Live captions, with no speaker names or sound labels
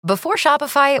Before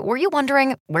Shopify, were you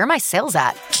wondering, where are my sales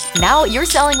at? Now you're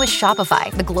selling with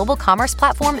Shopify, the global commerce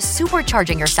platform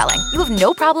supercharging your selling. You have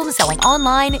no problem selling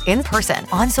online, in person,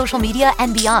 on social media,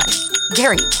 and beyond.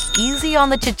 Gary, easy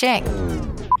on the cha-ching.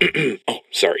 Oh,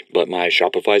 sorry, but my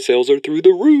Shopify sales are through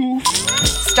the roof.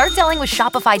 Start selling with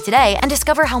Shopify today and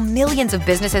discover how millions of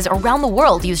businesses around the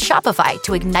world use Shopify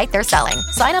to ignite their selling.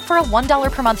 Sign up for a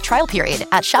 $1 per month trial period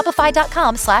at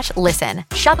shopify.com/listen.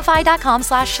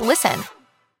 Shopify.com/listen.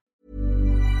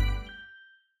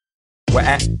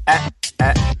 Where's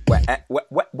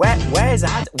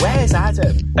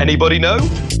Adam? Anybody know?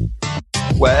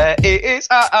 Where it is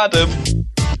Adam?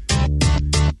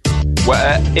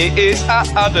 Where it is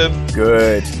Adam?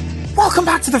 Good. Welcome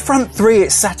back to the front three.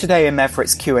 It's Saturday and therefore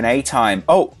it's Q&A time.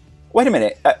 Oh, wait a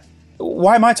minute.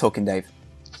 Why am I talking, Dave?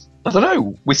 I don't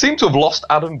know. We seem to have lost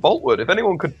Adam Boltwood. If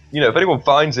anyone could, if anyone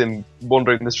finds him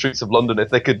wandering the streets of London, if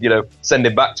they could, send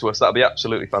him back to us, that'd be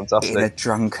absolutely fantastic. In a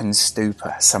drunken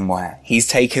stupor somewhere. He's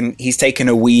taken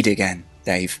a weed again,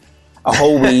 Dave. A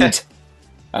whole weed.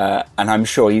 And I'm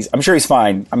sure he's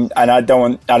fine. And I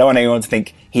don't want anyone to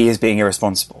think he is being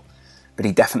irresponsible, but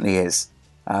he definitely is.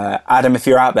 Adam, if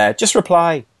you're out there, just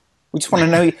reply. We just want to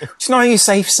know you. Just know you're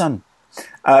safe, son.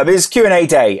 But it's Q&A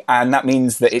day, and that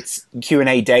means that it's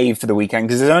Q&A Dave for the weekend,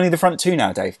 because there's only the front two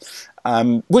now, Dave.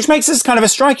 Which makes this kind of a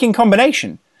striking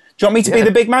combination. Do you want me to be the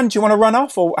big man? Do you want to run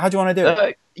off, or how do you want to do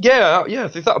it? Yeah, I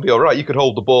think that would be all right. You could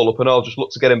hold the ball up, and I'll just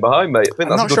look to get him behind, mate. I think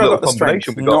that's a good little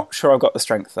combination we've got. Not sure I've got the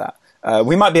strength for that.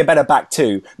 We might be a better back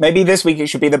two. Maybe this week it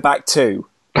should be the back two.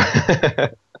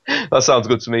 That sounds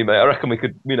good to me, mate. I reckon we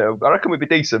could, we'd be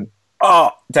decent.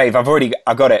 Oh, Dave, I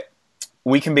got it.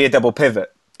 We can be a double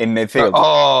pivot in midfield.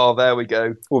 Oh, there we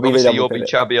go. Obviously, you'll be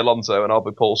Xabi Alonso and I'll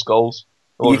be Paul Scholes.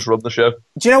 We'll just run the show.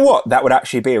 Do you know what? That would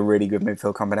actually be a really good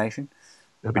midfield combination.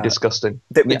 It'd be disgusting.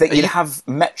 You'd have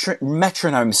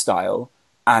metronome style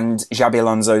and Xabi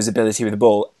Alonso's ability with the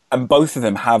ball, and both of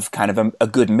them have kind of a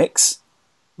good mix.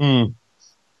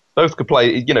 Both could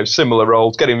play, similar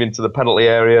roles, getting into the penalty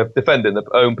area, defending their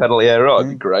own penalty area.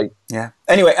 That'd be great. Yeah.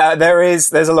 Anyway, there's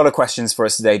a lot of questions for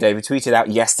us today, Dave. We tweeted out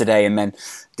yesterday and then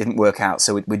didn't work out,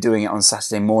 so we're doing it on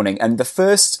Saturday morning. And the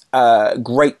first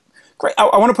great,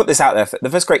 I want to put this out there. The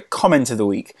first great comment of the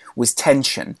week was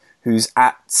Tension, who's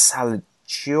at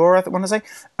Salajura, I want to say.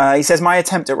 He says, my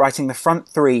attempt at writing the front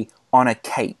three on a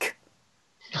cake.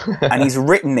 And he's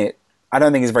written it. I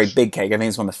don't think it's a very big cake. I think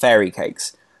it's one of the fairy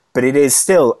cakes. But it is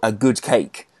still a good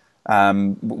cake.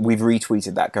 We've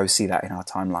retweeted that. Go see that in our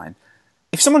timeline.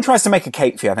 If someone tries to make a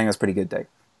cake for you, I think that's pretty good, Dave.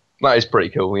 That is pretty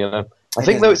cool, I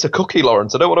think, though, it's a cookie,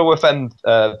 Lawrence. I don't want to offend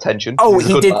Tension. Oh,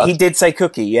 he did say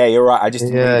cookie. Yeah, you're right. I just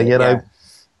didn't read it.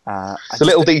 It's the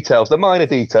little details, the minor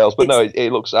details, but no,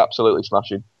 it looks absolutely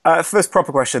smashing. First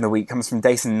proper question of the week comes from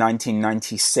Dason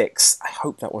 1996. I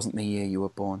hope that wasn't the year you were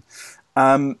born.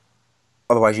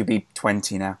 Otherwise, you'd be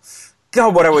 20 now.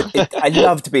 God, I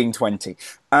loved being 20.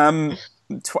 I'm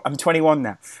 21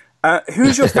 now.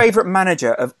 Who's your favourite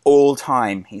manager of all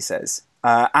time, he says.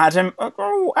 Adam,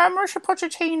 Mauricio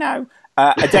Pochettino.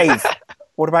 Dave,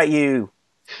 what about you?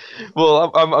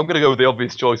 Well, I'm going to go with the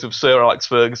obvious choice of Sir Alex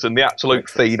Ferguson, the absolute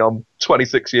phenom,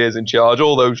 26 years in charge,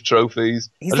 all those trophies.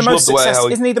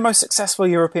 Isn't he the most successful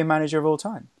European manager of all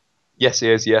time? Yes,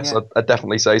 he is. Yes, yeah. I'd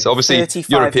definitely say so. Obviously,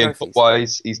 European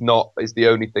foot-wise, he's the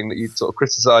only thing that you'd sort of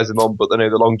criticise him on. But the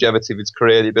longevity of his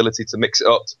career, the ability to mix it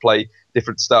up, to play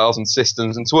different styles and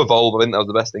systems, and to evolve. I think that was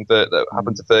the best thing that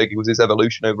happened to Fergie, was his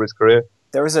evolution over his career.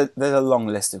 There's a long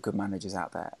list of good managers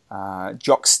out there.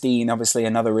 Jock Stein, obviously,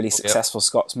 another really successful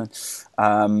Scotsman.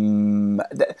 Then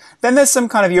there's some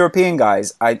kind of European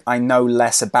guys I know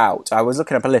less about. I was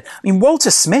looking up a list. I mean,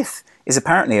 Walter Smith is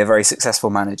apparently a very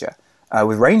successful manager.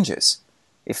 With Rangers,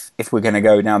 if we're going to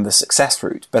go down the success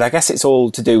route. But I guess it's all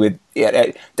to do with...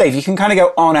 Dave, you can kind of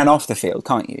go on and off the field,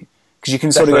 can't you? Because you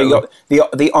can sort of go...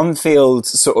 The on-field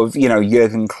sort of,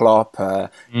 Jurgen Klopp,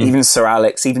 even Sir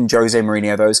Alex, even Jose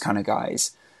Mourinho, those kind of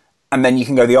guys. And then you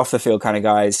can go the off-the-field kind of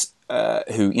guys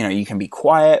who, you can be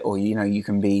quiet, or, you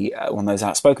can be one of those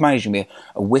outspoken managers, you can be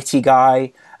a witty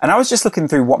guy. And I was just looking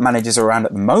through what managers are around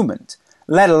at the moment,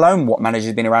 let alone what managers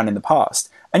have been around in the past.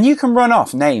 And you can run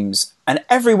off names, and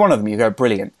every one of them you go,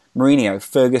 brilliant. Mourinho,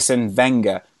 Ferguson,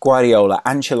 Wenger, Guardiola,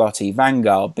 Ancelotti, Van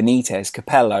Gaal, Benitez,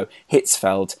 Capello,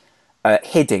 Hitzfeld,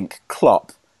 Hiddink,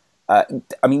 Klopp.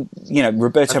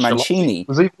 Roberto Mancini.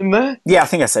 Was he in there? Yeah, I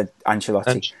think I said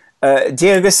Ancelotti.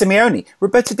 Diego Simeone.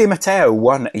 Roberto Di Matteo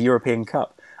won a European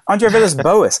Cup. Andre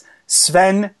Villas-Boas.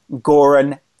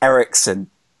 Sven-Goran Eriksson.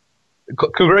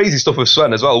 crazy stuff with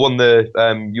Sven as well. Won the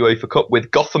UEFA Cup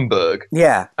with Gothenburg.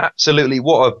 Yeah, absolutely.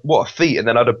 What a feat! And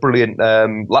then had a brilliant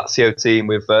Lazio team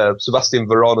with Sebastian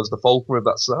Veron as the fulcrum of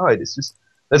that side. It's just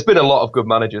there's been a lot of good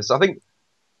managers. I think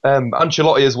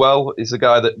Ancelotti as well is a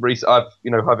guy that I've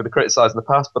having to criticise in the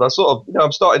past, but I sort of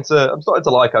I'm starting to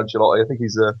like Ancelotti. I think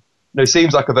he's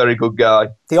seems like a very good guy.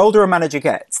 The older a manager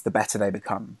gets, the better they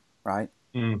become, right?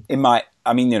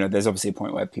 There's obviously a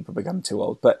point where people become too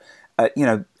old, but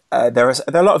there are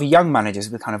a lot of young managers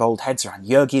with kind of old heads around.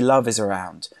 Jurgen Love is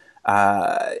around.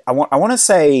 I want to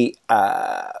say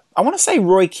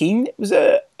Roy Keane was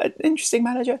an interesting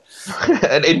manager.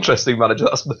 An interesting manager.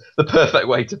 That's the perfect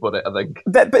way to put it, I think.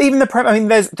 But even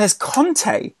there's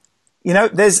Conte.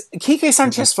 There's Quique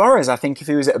Sanchez Flores. I think if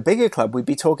he was at a bigger club, we'd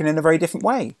be talking in a very different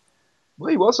way. Well,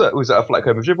 he was at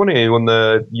Atletico Madrid, wasn't he? He won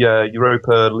the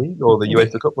Europa League or the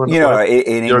UEFA Cup.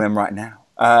 In England right now.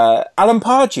 Alan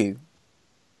Pardew.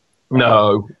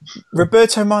 No.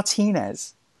 Roberto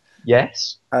Martinez.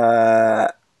 Yes.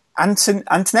 Antonetti.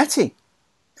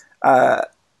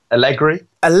 Allegri.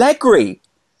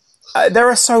 There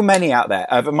are so many out there.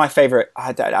 But my favourite,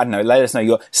 I don't know, let us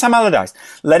know Sam Allardyce.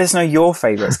 Let us know your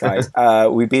favourites, guys.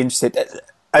 We'd be interested.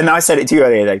 And I said it to you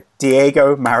earlier today.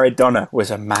 Diego Maradona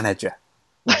was a manager.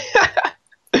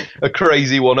 A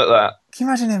crazy one at that. Can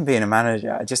you imagine him being a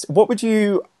manager? He's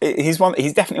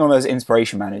definitely one of those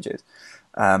inspiration managers.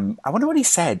 I wonder what he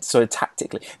said, sort of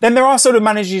tactically. Then there are sort of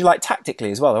managers you like tactically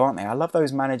as well, aren't they? I love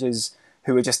those managers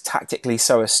who are just tactically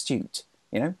so astute.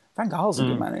 Van Gaal's a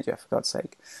good manager, for God's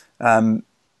sake. And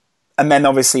then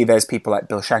obviously there's people like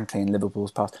Bill Shankly in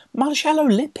Liverpool's past. Marcello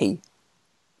Lippi.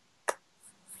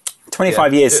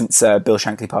 25 years since Bill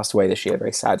Shankly passed away this year.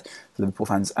 Very sad for Liverpool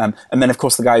fans. And then, of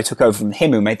course, the guy who took over from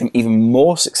him, who made them even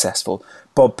more successful,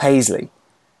 Bob Paisley,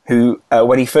 who,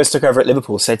 when he first took over at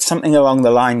Liverpool, said something along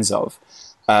the lines of,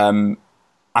 I'm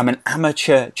an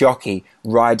amateur jockey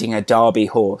riding a Derby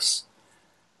horse.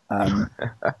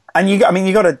 And you got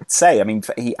to say,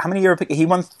 he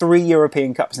won 3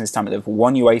 European Cups in his time at Liverpool,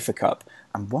 1 UEFA Cup,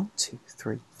 and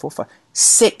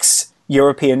 6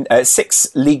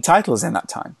 league titles in that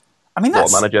time.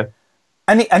 That's what a manager.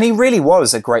 And he really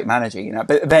was a great manager,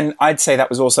 But then I'd say that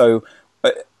was also,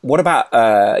 what about,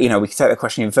 we could take the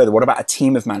question even further. What about a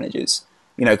team of managers?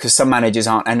 Because some managers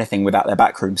aren't anything without their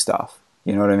backroom staff.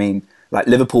 You know what I mean? Like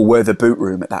Liverpool were the boot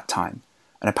room at that time.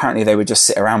 And apparently they would just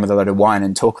sit around with a load of wine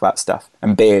and talk about stuff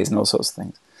and beers and all sorts of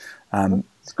things.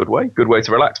 It's a good way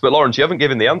to relax. But Lawrence, you haven't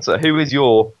given the answer. Who's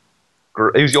your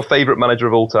favourite manager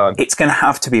of all time? It's going to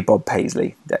have to be Bob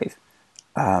Paisley, Dave.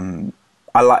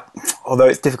 Although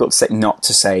it's difficult not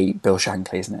to say Bill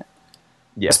Shankly, isn't it?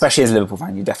 Yes. Especially as a Liverpool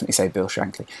fan, you definitely say Bill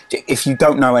Shankly. If you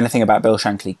don't know anything about Bill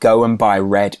Shankly, go and buy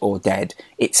Red or Dead.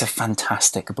 It's a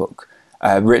fantastic book,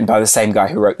 written by the same guy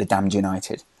who wrote The Damned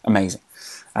United. Amazing.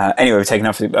 Anyway, we've taken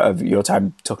enough of your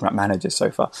time talking about managers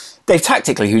so far. Dave,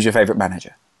 tactically, who's your favourite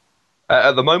manager?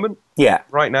 At the moment? Yeah.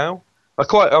 Right now?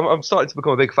 I'm starting to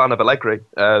become a big fan of Allegri.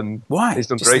 Why? He's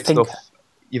done great stuff.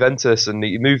 Juventus, and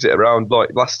he moved it around.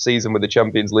 Like last season with the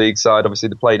Champions League side, obviously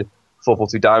they played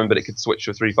 4-4-2 down, but it could switch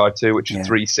to a 3-5-2, which is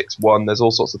 3-6-1. There's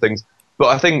all sorts of ththings. But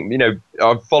I think,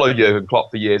 I've followed Jurgen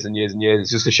Klopp for years and years and years.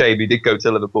 It's just a shame he did go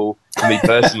to Liverpool, for me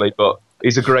personally, but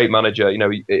he's a great manager.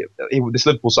 This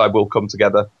Liverpool side will come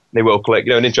together. They will click.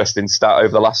 An interesting stat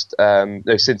over the last,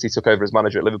 since he took over as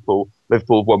manager at Liverpool have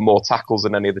won more tackles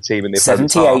than any other team in the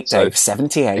 78, Dave,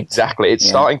 78. Exactly. It's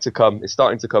starting to come. It's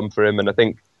starting to come for him, and I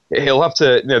think he'll have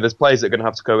to, there's players that are going to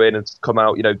have to go in and come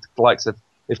out, the likes of,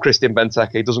 if Christian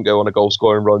Benteke doesn't go on a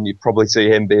goal-scoring run, you'd probably see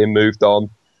him being moved on.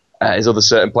 There's other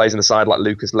certain players on the side, like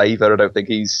Lucas Leiva. I don't think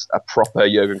he's a proper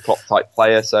Jurgen Klopp-type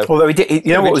player. So, although he did,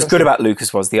 what was good about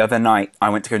Lucas was the other night, I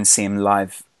went to go and see him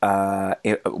live at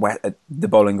the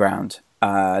Bowling Ground.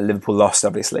 Liverpool lost,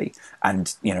 obviously,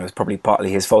 and, it was probably partly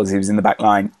his fault as he was in the back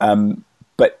line.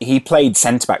 But he played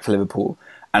centre-back for Liverpool,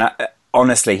 and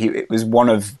honestly, it was one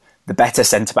of the better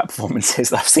centre-back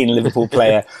performances that I've seen a Liverpool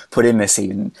player put in this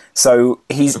season. So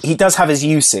he does have his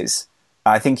uses.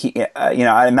 I think he,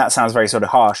 and that sounds very sort of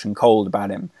harsh and cold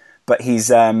about him, but he's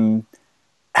one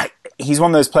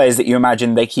of those players that you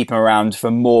imagine they keep him around for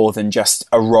more than just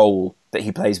a role that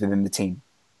he plays within the team.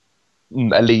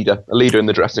 A leader in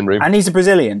the dressing room. And he's a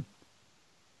Brazilian.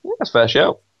 Yeah, that's fair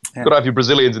shout. Yeah. Got to have your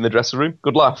Brazilians in the dressing room.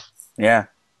 Good laugh. Yeah.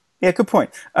 Yeah, good point.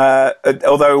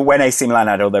 Although when AC Milan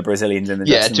had all their Brazilians in the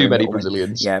dressing room. Yeah, too many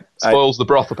Brazilians. Yeah, spoils the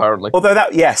broth, apparently. Although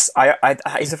that is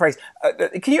a phrase.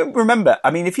 Can you remember?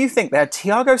 I mean, if you think they had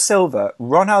Thiago Silva,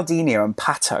 Ronaldinho, and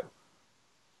Pato,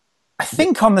 I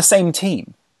think on the same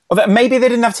team. Or maybe they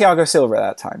didn't have Thiago Silva at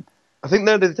that time. I think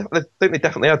they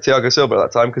definitely had Thiago Silva at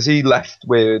that time because he left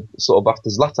with sort of after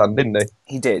Zlatan, didn't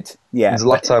he? He did, yeah. And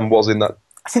Zlatan was in that.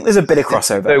 I think there's a bit of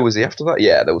crossover. Who was he after that?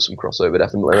 Yeah, there was some crossover,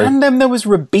 definitely. And then there was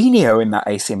Robinho in that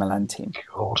AC Milan team.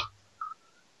 God.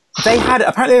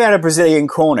 Apparently they had a Brazilian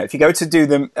corner. If you go to do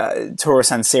the tour of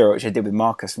San Siro, which I did with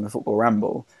Marcus from the Football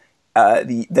Ramble,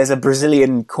 there's a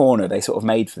Brazilian corner they sort of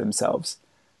made for themselves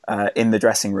in the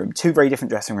dressing room. Two very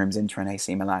different dressing rooms, Inter and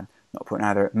AC Milan. Not putting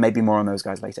either. Maybe more on those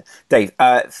guys later. Dave,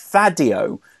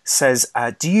 Thadio says,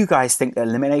 do you guys think that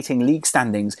eliminating league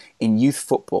standings in youth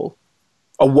football,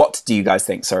 or what do you guys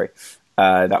think? Sorry,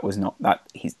 that was not that.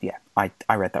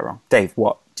 I read that wrong. Dave,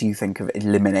 what do you think of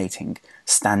eliminating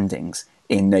standings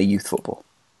in youth football?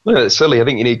 Well, it's silly. I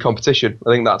think you need competition.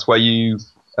 I think that's where you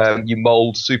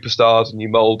mould superstars and you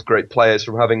mould great players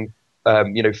from having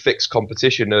fixed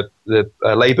competition. The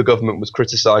Labour government was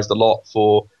criticised a lot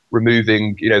for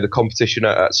removing the competition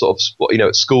at sort of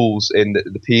at schools in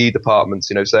the PE departments,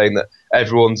 saying that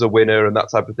everyone's a winner and that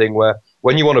type of thing, where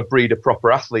when you want to breed a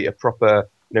proper athlete, a proper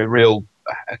real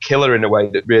a killer in a way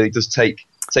that really does take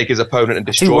his opponent and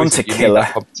destroys it, you need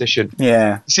that competition.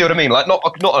 Yeah, you see what I mean? Like not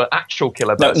an actual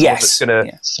killer, but someone that's going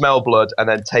to smell blood and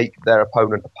then take their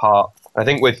opponent apart. I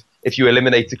think if you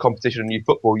eliminated competition in youth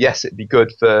football, yes, it'd be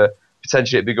good for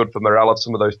morale of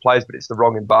some of those players, but it's the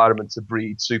wrong environment to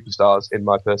breed superstars, in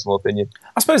my personal opinion.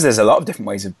 I suppose there's a lot of different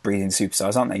ways of breeding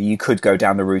superstars, aren't there? You could go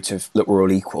down the route of, look, we're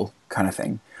all equal kind of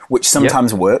thing, which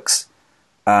sometimes works.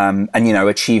 And,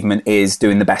 achievement is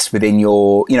doing the best within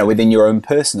your own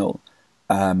personal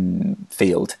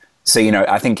field. So,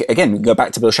 I think, again, we go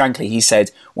back to Bill Shankly. He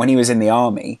said when he was in the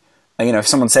army, if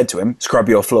someone said to him, scrub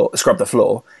the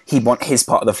floor, he'd want his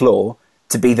part of the floor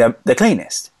to be the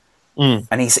cleanest.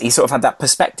 And he sort of had that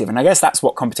perspective, and I guess that's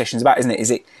what competition's about, isn't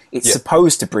it? It's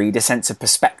supposed to breed a sense of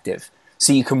perspective,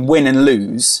 so you can win and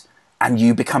lose, and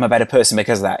you become a better person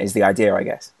because of that. Is the idea, I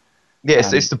guess?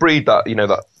 Yes, it's to breed that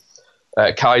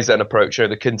that Kaizen approach,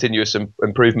 the continuous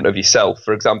improvement of yourself.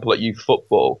 For example, at youth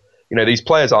football, these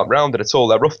players aren't rounded at all;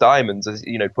 they're rough diamonds, as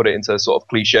put it into a sort of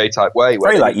cliche type way.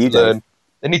 Very like you do.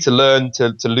 They need to learn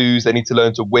to lose. They need to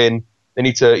learn to win. They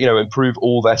need to improve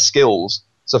all their skills.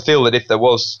 So I feel that if there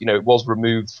was, it was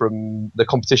removed from the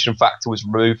competition factor was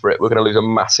removed for it, we're going to lose a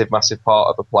massive, massive part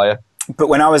of a player. But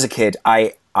when I was a kid,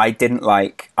 I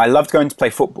loved going to play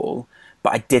football,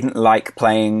 but I didn't like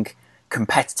playing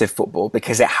competitive football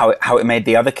because how it made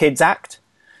the other kids act.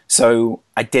 So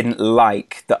I didn't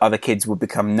like that other kids would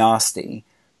become nasty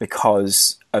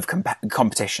because of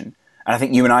competition. And I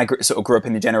think you and I sort of grew up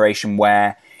in the generation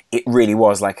where it really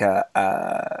was like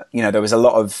there was a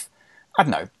lot of, I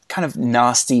don't know, kind of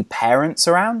nasty parents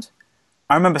around.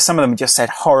 I remember some of them just said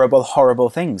horrible, horrible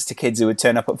things to kids who would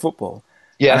turn up at football.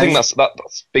 Yeah, I think that's a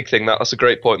big thing. That's a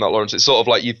great point, that Lawrence. It's sort of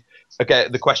like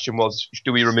the question was,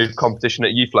 do we remove competition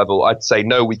at youth level? I'd say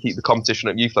no, we keep the competition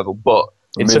at youth level, but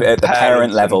at the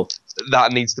parent level,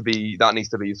 that needs to be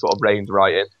sort of reined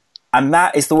right in. And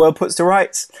that is the world puts to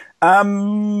rights.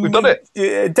 We've done it.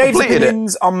 Dave's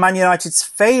opinions on Man United's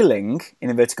failing, in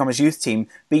inverted commas, youth team,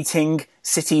 beating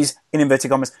City's, in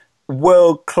inverted commas,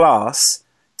 world-class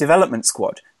development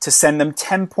squad to send them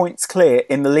 10 points clear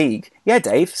in the league. Yeah,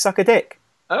 Dave, suck a dick.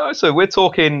 So we're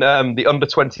talking the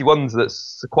under-21s.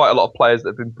 That's quite a lot of players that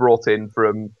have been brought in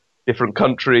from different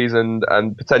countries and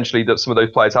potentially that some of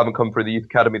those players haven't come through the youth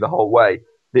academy the whole way.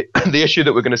 The issue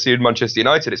that we're going to see in Manchester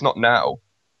United, it's not now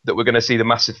that we're going to see the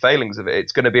massive failings of it.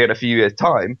 It's going to be in a few years'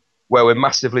 time where we're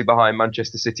massively behind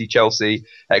Manchester City, Chelsea,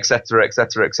 etc.,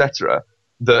 etc., etc.,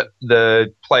 that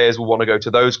the players will want to go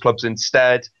to those clubs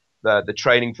instead. The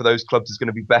training for those clubs is going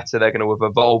to be better. They're going to have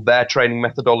evolved their training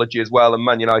methodology as well, and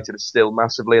Man United is still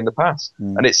massively in the past.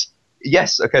 And it's,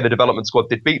 yes, okay, the development squad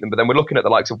did beat them, but then we're looking at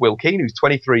the likes of Will Keane, who's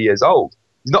 23 years old.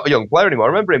 He's not a young player anymore. I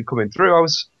remember him coming through. I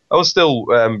was still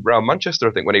around Manchester,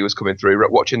 I think, when he was coming through,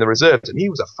 watching the reserves, and he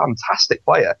was a fantastic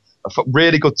player.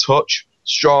 Really good touch,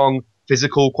 strong,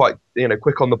 physical, quite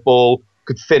quick on the ball,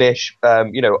 could finish,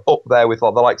 up there with the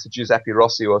likes of Giuseppe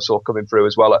Rossi, who I saw coming through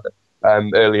as well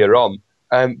earlier on.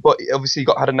 But obviously he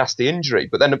had a nasty injury.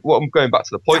 But then what I'm going back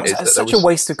to the point is that such a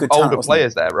waste of good talent, older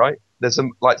players there, right? There's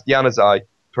some like Januzaj,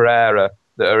 Pereira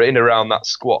that are in around that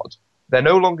squad. They're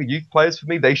no longer youth players for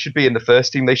me. They should be in the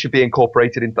first team. They should be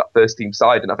incorporated into that first team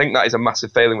side. And I think that is a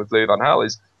massive failing with Louis van Gaal.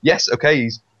 Is yes, okay,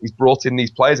 he's brought in these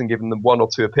players and given them one or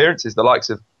two appearances, the likes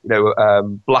of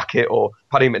Blackett or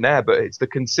Paddy McNair. But it's the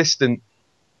consistent.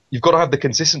 You've got to have the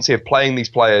consistency of playing these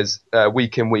players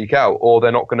week in, week out, or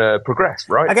they're not going to progress,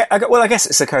 right? I guess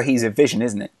it's a cohesive vision,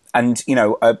 isn't it? And,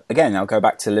 again, I'll go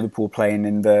back to Liverpool playing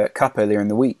in the Cup earlier in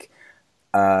the week.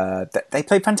 They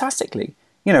played fantastically.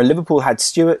 You know, Liverpool had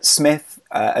Stuart Smith,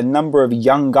 a number of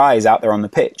young guys out there on the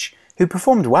pitch who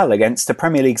performed well against a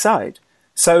Premier League side.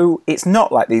 So it's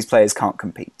not like these players can't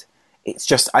compete. It's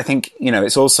just, I think, you know,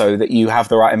 it's also that you have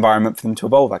the right environment for them to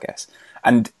evolve, I guess.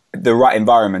 And the right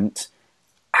environment,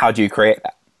 how do you create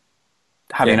that?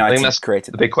 Have I think that's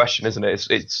created the big question, isn't it?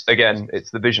 It's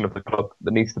the vision of the club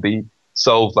that needs to be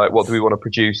solved. Like, what do we want to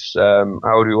produce? How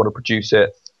do we want to produce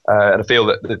it? And I feel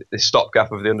that the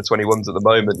stopgap of the under-21s at the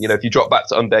moment, you know, if you drop back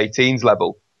to under-18s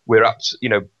level,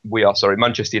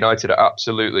 Manchester United are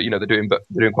absolutely, you know, they're doing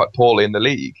quite poorly in the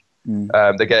league.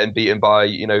 They're getting beaten by,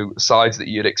 you know, sides that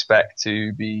you'd expect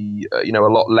to be, you know,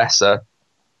 a lot lesser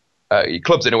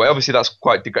clubs in a way. Obviously, that's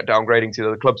quite downgrading to the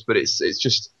other clubs, but it's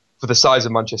just for the size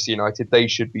of Manchester United, they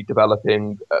should be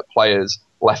developing players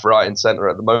left, right, and centre.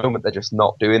 At the moment, they're just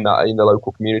not doing that in the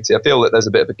local community. I feel that there's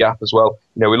a bit of a gap as well.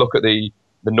 You know, we look at the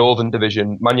Northern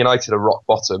Division. Man United are rock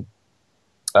bottom.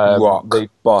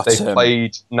 They've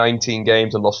played 19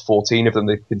 games and lost 14 of them.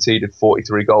 They've conceded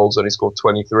 43 goals, only scored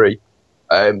 23.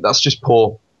 That's just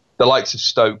poor. The likes of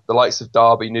Stoke, the likes of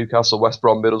Derby, Newcastle, West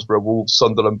Brom, Middlesbrough, Wolves,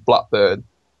 Sunderland, Blackburn.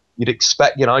 You'd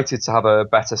expect United to have a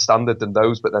better standard than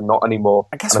those, but they're not anymore.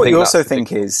 I guess what you also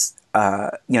think is,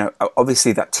 you know,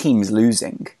 obviously that team's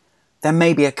losing. There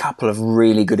may be a couple of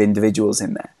really good individuals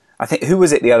in there. I think, who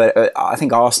was it the other? I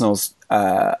think Arsenal's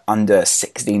under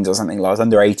 16s or something lost,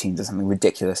 under 18s or something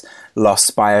ridiculous,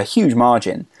 lost by a huge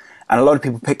margin. And a lot of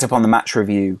people picked up on the match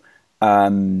review,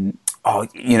 you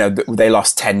know, they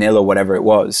lost 10-0 or whatever it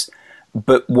was.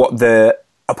 But what the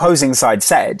opposing side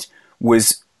said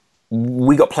was,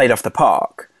 we got played off the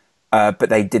park, but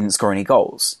they didn't score any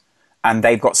goals. And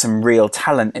they've got some real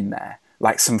talent in there,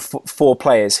 like some four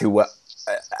players who were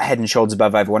head and shoulders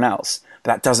above everyone else.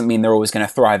 But that doesn't mean they're always going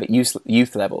to thrive at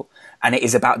youth level. And it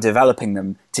is about developing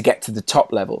them to get to the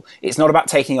top level. It's not about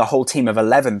taking a whole team of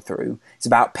 11 through. It's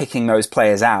about picking those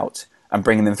players out and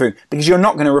bringing them through. Because you're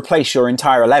not going to replace your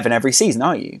entire 11 every season,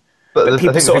 are you? But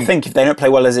people sort of think if they don't play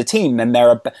well as a team, then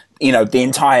the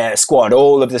entire squad,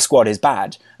 all of the squad is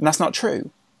bad. And that's not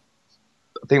true.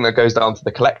 I think that goes down to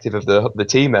the collective of the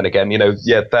team then again. You know,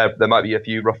 yeah, there might be a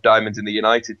few rough diamonds in the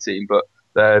United team, but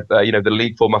you know, the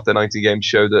league form after 90 games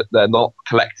show that they're not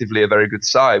collectively a very good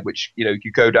side, which, you know,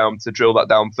 you go down to drill that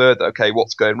down further. Okay,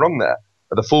 what's going wrong there?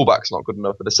 Are the fullbacks not good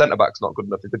enough? Are the centre-backs not good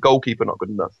enough? Is the goalkeeper not good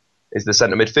enough? Is the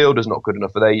centre midfielders not good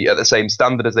enough? Are they at the same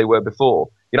standard as they were before?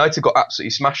 United got absolutely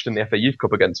smashed in the FA Youth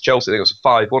Cup against Chelsea. I think it was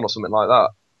 5-1 or something like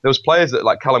that. There was players that,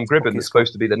 like Callum Gribben, that's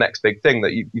supposed to be the next big thing,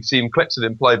 that you've seen clips of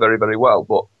him play very, very well.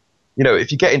 But, you know, if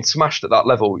you're getting smashed at that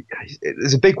level,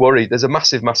 there's a big worry. There's a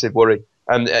massive, massive worry.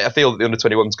 And I feel that the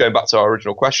under-21s, going back to our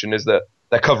original question, is that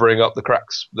they're covering up the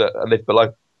cracks that live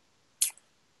below.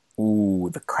 Ooh,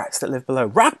 the cracks that live below.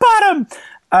 Rock bottom!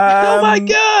 Oh my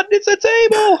God, it's a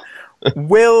table!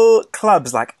 Will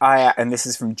clubs like Ajax, and this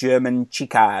is from German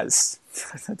Chicas,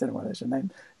 I don't know why that's your name,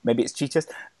 maybe it's Cheetahs,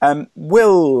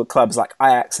 will clubs like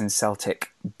Ajax and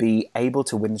Celtic be able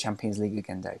to win the Champions League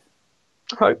again, Dave?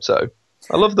 I hope so.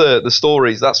 I love the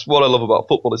stories. That's what I love about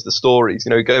football, is the stories.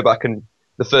 You know, you go back, and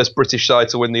the first British side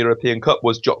to win the European Cup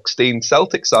was Jock Stein's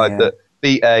Celtic side that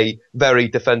beat a very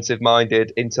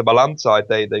defensive-minded Inter Milan side.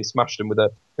 They smashed them with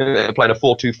playing a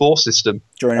 4-2-4 system.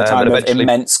 During a time of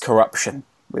immense corruption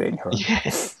within Europe.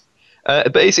 Yeah.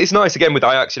 But it's nice, again, with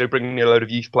Ajax, you know, bringing a load of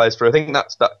youth players through. I think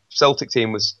that Celtic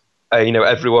team was, you know,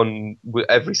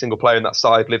 every single player in that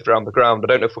side lived around the ground. I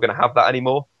don't know if we're going to have that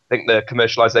anymore. I think the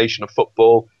commercialisation of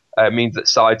football means that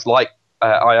sides like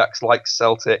Ajax, like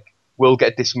Celtic, will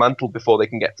get dismantled before they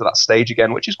can get to that stage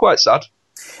again, which is quite sad.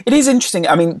 It is interesting.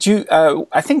 I mean,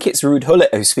 I think it's Ruud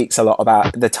Gullit who speaks a lot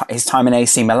about his time in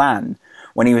AC Milan,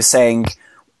 when he was saying,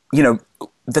 you know,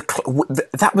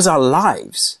 that was our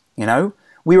lives, you know?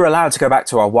 We were allowed to go back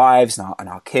to our wives and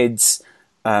our kids,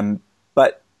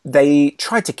 but they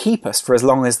tried to keep us for as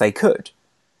long as they could.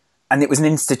 And it was an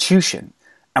institution,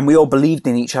 and we all believed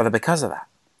in each other because of that.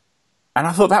 And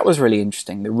I thought that was really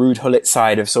interesting, the Ruud Gullit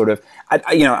side of sort of,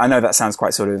 I know that sounds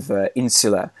quite sort of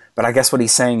insular, but I guess what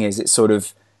he's saying is it's sort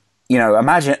of, you know,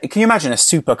 can you imagine a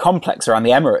super complex around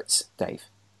the Emirates, Dave?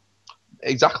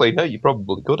 Exactly. No, you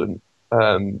probably couldn't,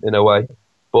 in a way.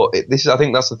 But I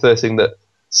think that's the first thing that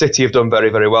City have done very,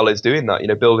 very well, is doing that, you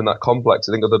know, building that complex.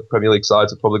 I think other Premier League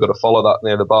sides have probably got to follow that, you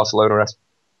know, the Barcelona-esque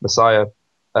Messiah.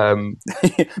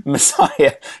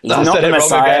 Messiah. He's not the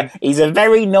Messiah. He's a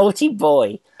very naughty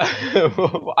boy.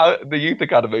 The Youth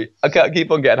Academy. I can't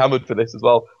keep on getting hammered for this as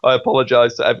well. I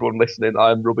apologise to everyone listening.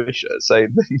 I am rubbish at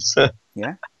saying things.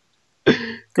 Yeah.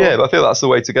 Yeah, but I feel that's the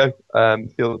way to go. I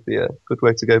feel it would be a good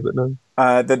way to go, but no.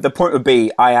 The point would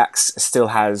be Ajax still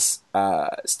has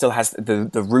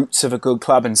the roots of a good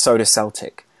club, and so does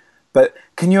Celtic. But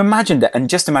can you imagine that? And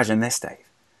just imagine this, Dave: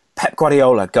 Pep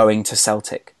Guardiola going to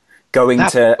Celtic, going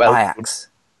to Ajax.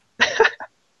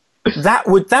 That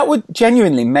would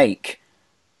genuinely make.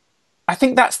 I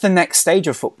think that's the next stage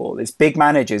of football: is big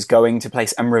managers going to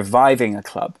place and reviving a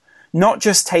club, not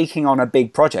just taking on a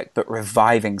big project, but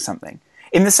reviving something.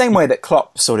 In the same way that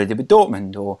Klopp sort of did with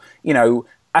Dortmund, or,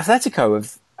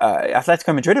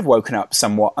 Atletico Madrid have woken up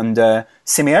somewhat under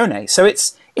Simeone. So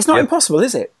it's not impossible,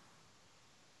 is it?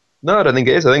 No, I don't think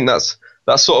it is. I think that's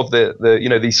sort of the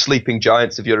these sleeping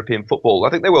giants of European football. I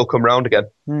think they will come round again.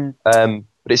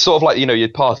 But it's sort of like, your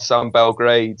Partizan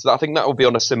Belgrade. So I think that will be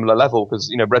on a similar level because,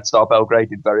 Red Star Belgrade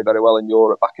did very, very well in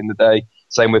Europe back in the day.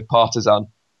 Same with Partizan.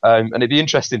 And it'd be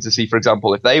interesting to see, for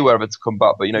example, if they were ever to come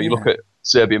back. But, you look at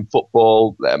Serbian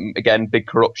football, again, big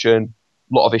corruption,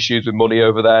 a lot of issues with money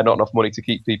over there, not enough money to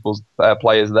keep people's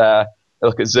players there. They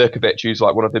look at Zirkovic, who's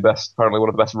like apparently one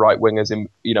of the best right wingers in,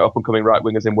 up and coming right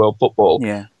wingers in world football.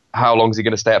 Yeah. How long is he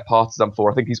going to stay at Partizan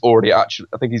for? I think he's already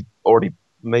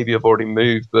maybe have already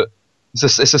moved, but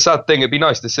it's a sad thing. It'd be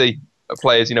nice to see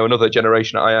players, another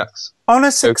generation at Ajax. On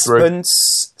a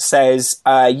Sixpence says,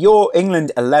 your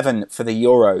England 11 for the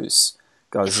Euros.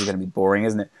 God, this is going to be boring,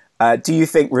 isn't it? Do you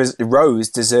think Rose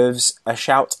deserves a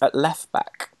shout at left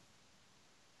back?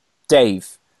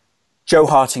 Dave, Joe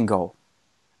Hart in goal.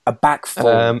 A back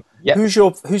four. Yep.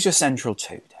 Who's your central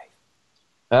two, Dave?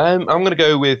 I'm going to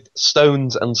go with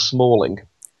Stones and Smalling.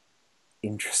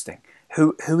 Interesting.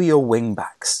 Who are your wing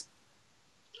backs?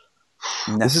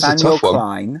 This is a tough one.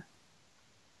 Klein.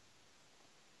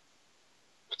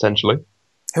 Potentially.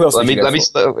 Who else? You're on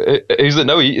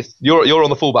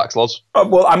the fullbacks, Loz.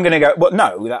 Well, I'm going to go. Well,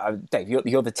 no, Dave,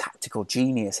 you're the tactical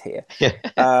genius here.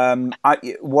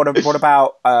 What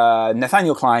about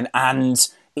Nathaniel Klein? And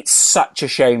it's such a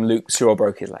shame Luke Shaw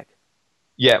broke his leg.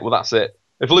 Yeah, well, that's it.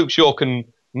 If Luke Shaw can,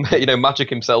 magic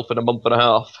himself in a month and a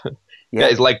half,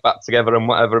 get his leg back together and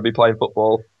whatever, and be playing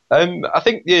football. I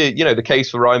think the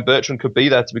case for Ryan Bertrand could be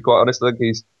there. To be quite honest, I think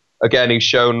he's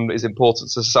shown his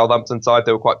importance to the Southampton side.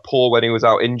 They were quite poor when he was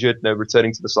out injured.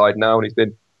 Returning to the side now, and he's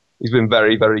been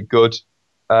very, very good.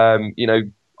 I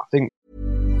think.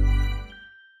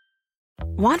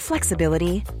 Want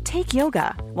flexibility? Take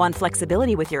yoga. Want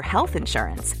flexibility with your health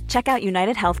insurance? Check out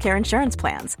United Healthcare Insurance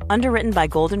Plans. Underwritten by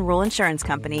Golden Rule Insurance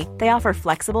Company, they offer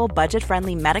flexible,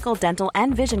 budget-friendly medical, dental,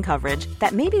 and vision coverage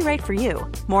that may be right for you.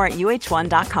 More at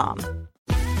uh1.com.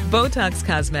 Botox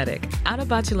Cosmetic, out of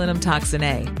botulinum toxin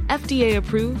A, FDA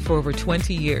approved for over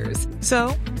 20 years.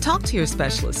 So, talk to your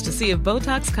specialist to see if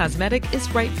Botox Cosmetic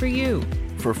is right for you.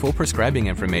 For full prescribing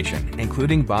information,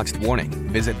 including boxed warning,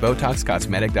 visit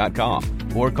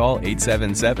BotoxCosmetic.com or call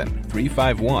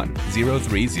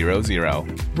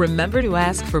 877-351-0300. Remember to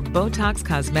ask for Botox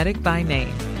Cosmetic by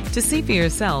name. To see for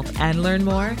yourself and learn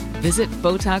more, visit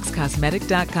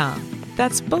BotoxCosmetic.com.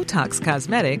 That's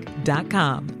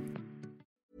BotoxCosmetic.com.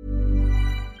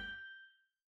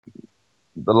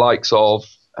 The likes of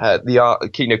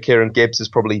Kieran Gibbs is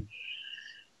probably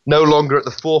no longer at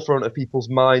the forefront of people's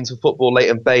minds for football.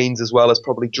 Leighton Baines as well has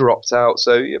probably dropped out.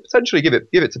 So potentially give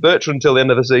it to Bertrand until the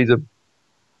end of the season.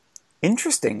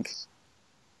 Interesting.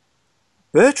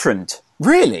 Bertrand,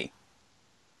 really?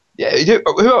 Yeah.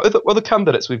 Who are the other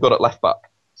candidates we've got at left back?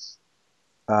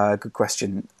 Good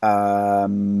question.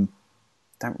 Don't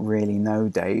really know,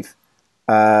 Dave.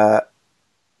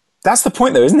 That's the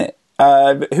point, though, isn't it?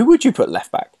 Who would you put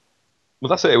left back? Well,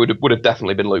 that's it. It would have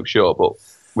definitely been Luke Shaw, but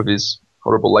with his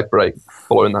horrible leg break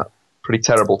following that pretty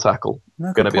terrible tackle.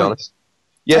 Going to be honest.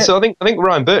 Yeah, so I think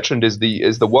Ryan Bertrand is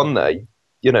the one there.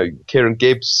 Kieran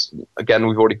Gibbs again.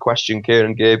 We've already questioned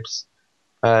Kieran Gibbs,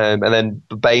 and then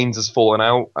Baines has fallen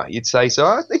out. You'd say so.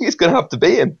 I think it's going to have to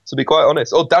be him, to be quite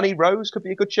honest. Or Danny Rose could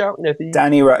be a good shout.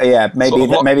 Danny Rose, yeah,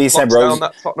 maybe he said Rose.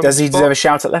 Does he deserve a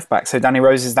shout at left back? So Danny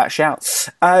Rose is that shout.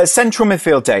 Central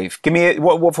midfield, Dave. Give me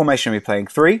what formation are we playing?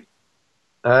 3?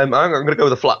 I'm going to go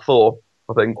with a flat 4.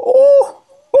 I think. Oh,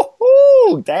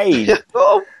 Dave.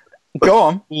 Go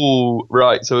on. Ooh,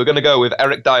 right. So we're going to go with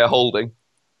Eric Dyer holding.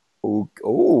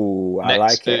 Ooh, I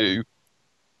like it.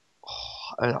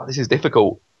 This is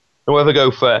difficult. I'll either go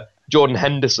for Jordan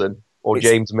Henderson or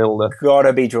James Milner.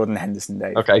 Gotta be Jordan Henderson,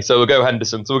 Dave. Okay, so we'll go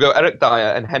Henderson. So we'll go Eric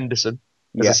Dyer and Henderson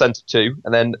as a centre 2,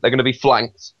 and then they're going to be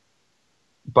flanked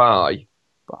by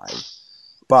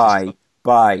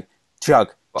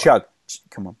Chug.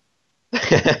 Come on.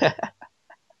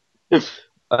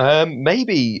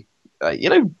 Maybe you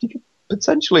could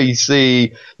potentially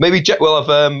see maybe we'll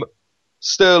have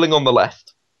Sterling on the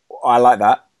left. I like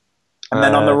that. And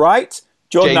then on the right,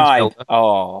 Jordan Ibe.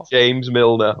 Oh, James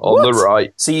Milner on the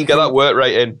right. So you get that work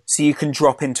rate in. So you can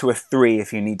drop into a 3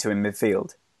 if you need to in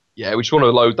midfield. Yeah, we just want to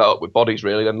load that up with bodies,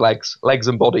 really, and legs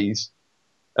and bodies.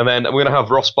 And then we're going to have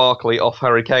Ross Barkley off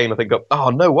Harry Kane. I think, oh,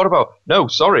 no, what about... No,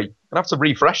 sorry. I'm going to have to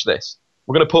refresh this.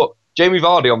 We're going to put Jamie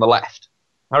Vardy on the left,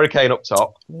 Harry Kane up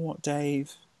top. What,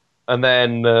 Dave? And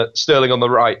then Sterling on the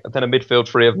right. And then a midfield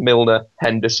 3 of Milner,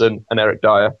 Henderson, and Eric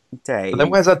Dyer. Dave. And then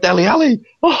where's that Dele Alli?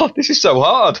 Oh, this is so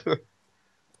hard.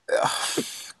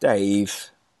 Dave.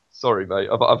 Sorry, mate.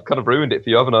 I've kind of ruined it for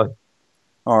you, haven't I?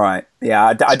 All right.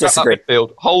 Yeah, I disagree.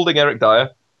 Midfield, holding Eric Dyer.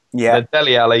 Yeah. And then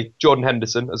Dele Alli, Jordan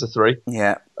Henderson as a 3.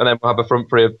 Yeah. And then we'll have a front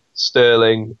 3 of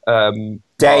Sterling, Dave,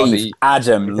 Vardy,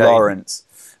 Adam, Lawrence.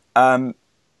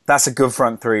 That's a good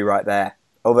front 3 right there.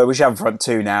 Although we should have a front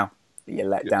 2 now. You're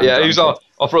let down. Yeah, who's our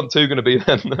front 2 going to be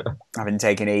then? I've been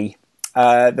taking E.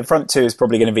 The front 2 is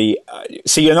probably going to be...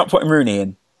 so you're not putting Rooney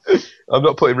in? I'm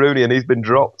not putting Rooney in. He's been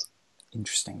dropped.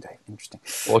 Interesting, Dave. Interesting.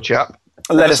 Poor chap.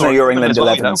 Let us know your England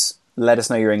 11s. Let us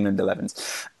know your England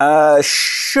 11s.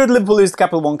 Should Liverpool lose the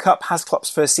Capital One Cup? Has Klopp's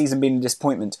first season been a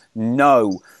disappointment?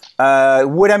 No.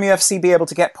 Would MUFC be able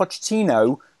to get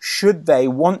Pochettino? Should they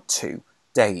want to?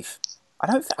 Dave? I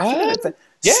don't think...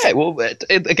 Yeah, well,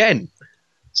 again,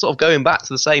 sort of going back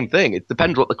to the same thing. It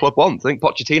depends what the club wants. I think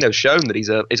Pochettino's shown that he's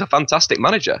a fantastic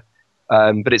manager.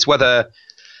 But it's whether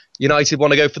United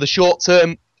want to go for the short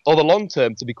term or the long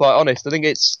term, to be quite honest. I think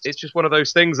it's just one of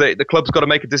those things that the club's got to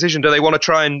make a decision. Do they want to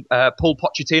try and pull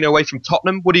Pochettino away from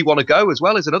Tottenham? Would he want to go as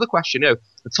well, is another question.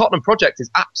 The Tottenham project is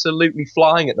absolutely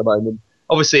flying at the moment.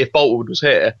 Obviously, if Boltwood was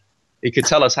here, he could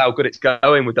tell us how good it's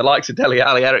going with the likes of Dele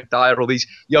Alli, Eric Dyer, all these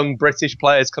young British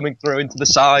players coming through into the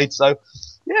side. So,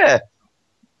 yeah,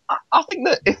 I think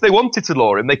that if they wanted to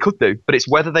lure him, they could do, but it's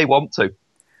whether they want to.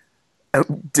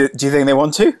 Do you think they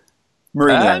want to?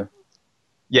 Mourinho?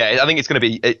 Yeah, I think it's going to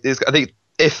be... I think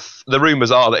if the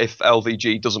rumours are that if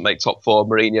LVG doesn't make top 4,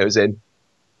 Mourinho's in,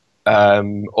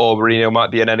 or Mourinho might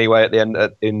be in anyway at the end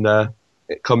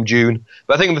come June.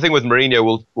 But I think the thing with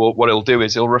Mourinho, what he'll do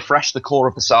is he'll refresh the core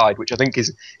of the side, which I think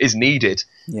is needed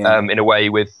in a way.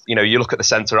 With you look at the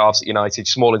centre halves at United.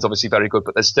 Smalling's obviously very good,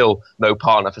 but there's still no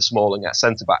partner for Smalling at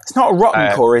centre back. It's not a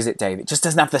rotten core, is it, Dave? It just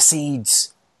doesn't have the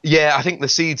seeds. Yeah, I think the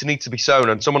seeds need to be sown,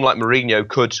 and someone like Mourinho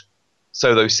could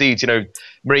sow those seeds.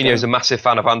 Mourinho's a massive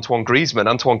fan of Antoine Griezmann.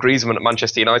 Antoine Griezmann at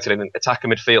Manchester United in an attacker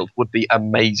midfield would be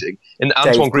amazing. And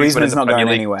Antoine Griezmann in the Premier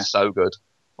League is so good.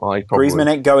 Griezmann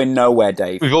ain't going nowhere,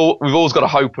 Dave. We've always got to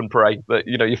hope and pray that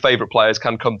your favourite players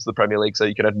can come to the Premier League so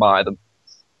you can admire them.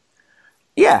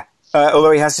 Yeah,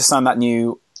 although he has just signed that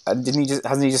new... hasn't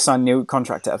he just signed a new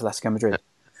contract at Atletico Madrid?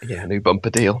 Yeah, a new bumper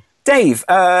deal. Dave,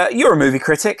 you're a movie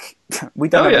critic. We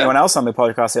don't have anyone else on the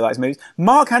podcast who likes movies.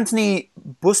 Mark Anthony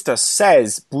Bustos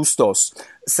says,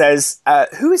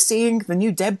 who is seeing the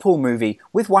new Deadpool movie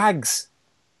with Wags?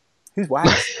 Who's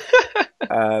Wags?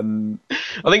 I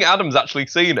think Adam's actually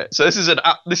seen it. So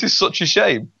this is such a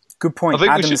shame. Good point.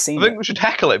 I think we should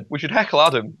heckle him. We should heckle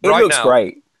Adam right now. It looks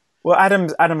great. Well,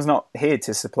 Adam's not here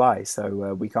to supply,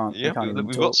 so we can't. Yeah,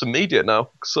 we've got some media now,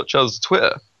 such as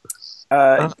Twitter.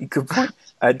 Good point.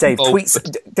 Dave,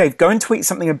 Dave, go and tweet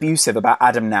something abusive about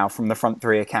Adam now from the front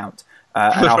 3 account,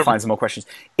 and I'll find some more questions.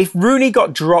 If Rooney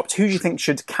got dropped, who do you think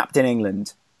should captain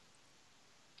England?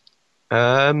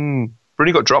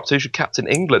 Rooney got dropped, who should captain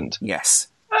England? Yes.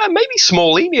 Maybe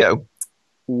Smallinho.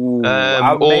 Ooh,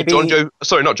 or maybe... Jonjo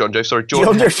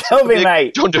Shelvey,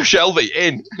 mate. Jonjo Shelvey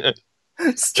in.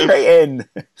 Straight in.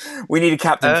 We need a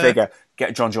captain figure.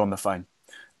 Get Jonjo on the phone.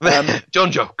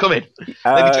 Jonjo, come in.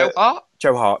 Maybe Joe Hart?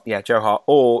 Joe Hart, yeah, Joe Hart.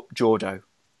 Or Jordo.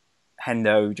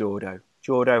 Jordo,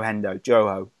 Hendo,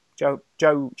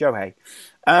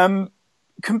 Joe.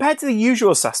 Compared to the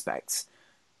usual suspects,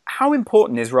 how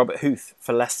important is Robert Huth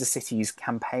for Leicester City's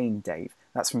campaign, Dave?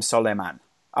 That's from Soleiman.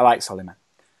 I like Soleiman.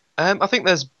 I think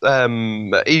there's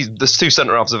two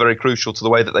centre-halves are very crucial to the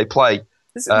way that they play.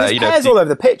 There's pairs all over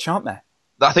the pitch, aren't there?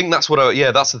 I think that's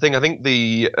that's the thing. I think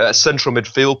the central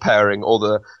midfield pairing or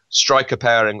the striker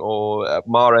pairing or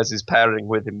Mahrez's pairing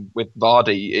with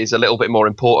Vardy is a little bit more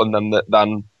important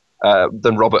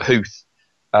than Robert Huth.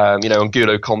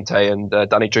 N'Golo Kanté and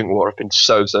Danny Drinkwater have been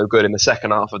so good in the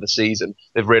second half of the season.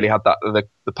 They've really had that.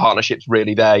 The partnership's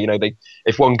really there.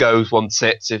 If one goes, one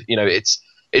sits.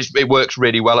 It works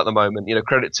really well at the moment.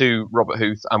 Credit to Robert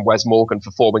Huth and Wes Morgan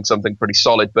for forming something pretty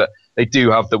solid, but they do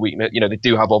have the weakness. They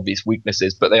do have obvious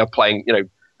weaknesses, but they are playing.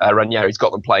 Ranieri's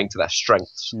got them playing to their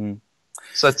strengths. Mm.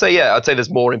 So I'd say there's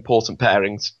more important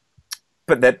pairings.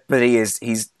 But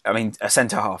he's. I mean, a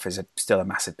centre half is still a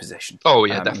massive position. Oh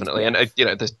yeah, definitely. And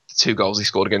 2 goals he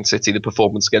scored against City, the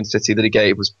performance against City that he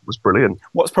gave was brilliant.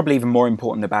 What's probably even more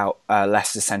important about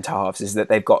Leicester's centre-halves is that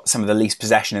they've got some of the least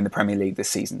possession in the Premier League this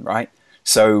season, right?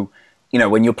 So,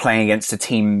 when you're playing against a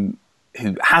team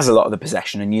who has a lot of the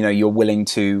possession and, you're willing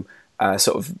to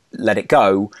sort of let it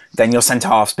go, then your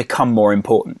centre-halves become more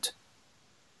important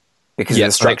because of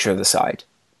the structure of the side.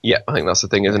 Yeah, I think that's the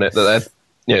thing, isn't it? That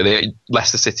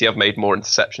Leicester City have made more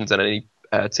interceptions than any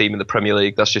team in the Premier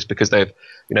League. That's just because they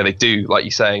do, like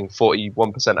you're saying,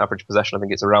 41% average possession. I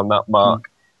think it's around that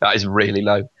mark. That is really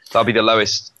low. That'll be the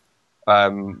lowest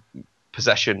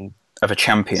possession of a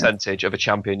champion percentage of a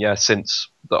champion, since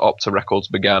the Opta records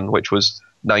began, which was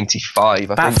 95.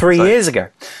 About 3 years ago.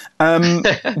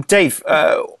 Dave,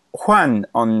 Juan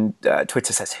on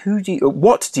Twitter says,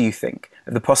 what do you think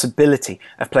of the possibility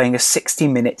of playing a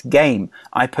 60-minute game?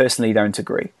 I personally don't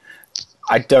agree.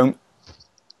 I don't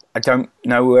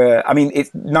know.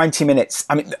 It's 90 minutes.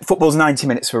 Football's 90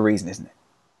 minutes for a reason, isn't it?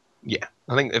 Yeah.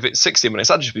 I think if it's 60 minutes,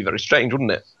 that'd just be very strange,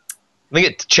 wouldn't it? I think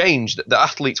it changed. The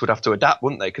athletes would have to adapt,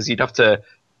 wouldn't they? Because you'd have to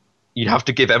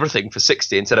give everything for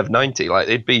 60 instead of 90. Like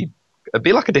it'd be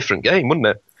like a different game, wouldn't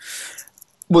it?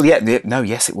 Well,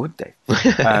 yes, it would, Dave.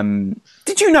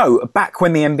 Did you know back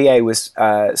when the NBA was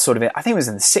I think it was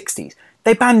in the 60s,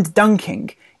 they banned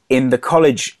dunking in the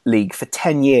college league for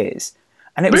 10 years.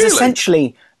 And it was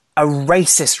essentially a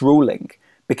racist ruling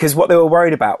because what they were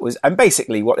worried about was, and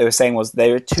basically what they were saying was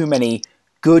there are too many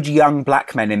good young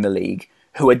black men in the league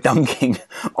who are dunking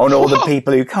on all the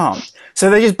people who can't. So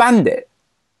they just banned it.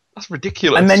 That's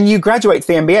ridiculous. And then you graduate to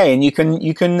the NBA and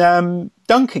you can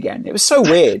dunk again. It was so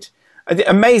weird.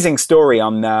 Amazing story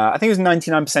on, I think it was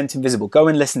 99% Invisible. Go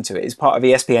and listen to it. It's part of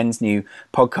ESPN's new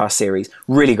podcast series.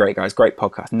 Really great, guys. Great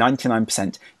podcast.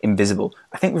 99% Invisible.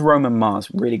 I think with Roman Mars.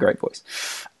 Really great voice.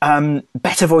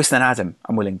 Better voice than Adam,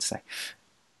 I'm willing to say.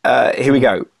 Here we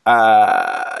go.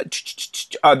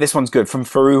 This one's good. From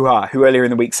Faruha, who earlier in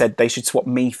the week said they should swap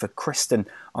me for Kristen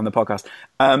on the podcast.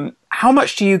 How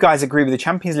much do you guys agree with the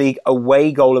Champions League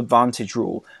away goal advantage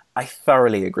rule? I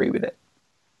thoroughly agree with it.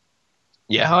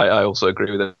 Yeah, I also agree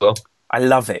with it as well. I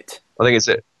love it. I think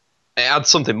it adds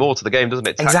something more to the game, doesn't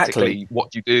it? Tactically,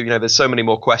 what you do, there's so many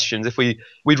more questions. If we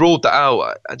ruled that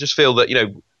out, I just feel that,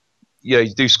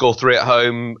 you do score 3 at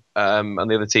home and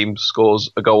the other team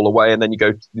scores a goal away, and then you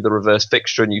go to the reverse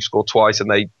fixture and you score twice and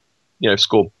they,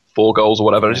 score 4 goals or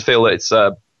whatever. I just feel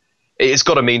that it's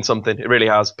got to mean something. It really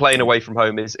has. Playing away from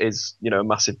home is a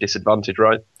massive disadvantage,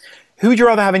 right? Who would you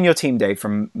rather have in your team, Dave,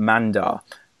 from Mandar?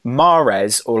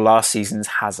 Mahrez or last season's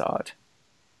Hazard?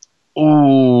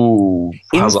 Ooh,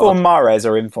 Inform Mahrez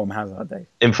or Inform Hazard, Dave?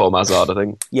 Inform Hazard, I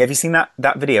think. Yeah, have you seen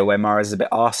that video where Mahrez is a bit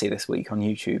arsey this week on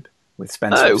YouTube with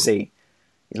Spencer FC?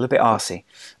 He's a little bit arsey.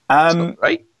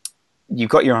 Right. You've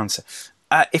got your answer.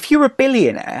 If you're a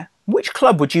billionaire, which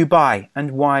club would you buy and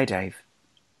why, Dave?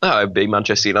 Oh, it'd be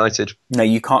Manchester United. No,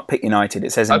 you can't pick United.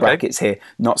 It says in brackets here,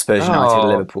 not Spurs United or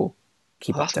Liverpool.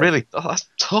 That's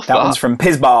tough. That one's from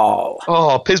Pizball.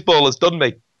 Oh, Pizball has done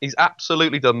me. He's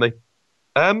absolutely done me.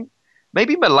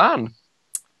 Maybe Milan.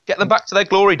 Get them back to their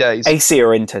glory days. AC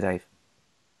or Inter, Dave?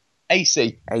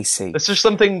 AC. AC. There's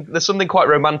something quite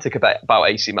romantic about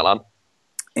AC Milan.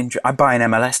 I'd buy an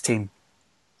MLS team.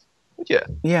 Would you?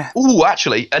 Yeah. Ooh,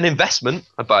 actually, an investment.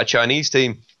 I'd buy a Chinese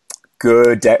team.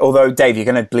 Good. Although, Dave,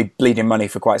 you're going to bleed in money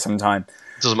for quite some time.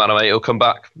 Doesn't matter, mate. It'll come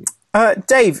back.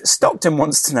 Dave, Stockton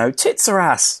wants to know, tits or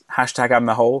ass? Hashtag I'm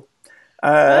the hole.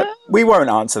 We won't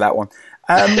answer that one.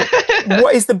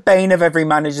 What is the bane of every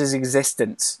manager's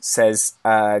existence, says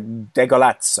De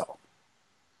Golazzo?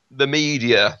 The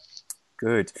media.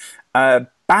 Good.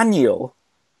 Baniel,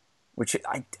 which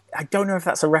I don't know if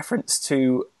that's a reference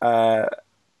to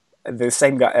the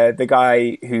same guy, the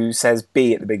guy who says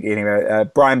B at the beginning,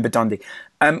 Brian Badondi.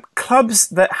 Clubs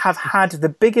that have had the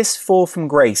biggest fall from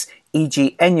grace,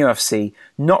 e.g. NUFC,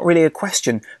 not really a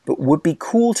question, but would be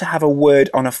cool to have a word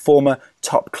on a former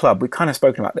top club. We've kind of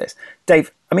spoken about this.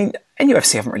 Dave,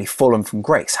 NUFC haven't really fallen from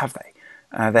grace, have they?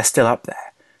 They're still up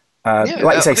there.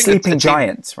 Like you say, sleeping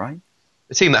giants, right?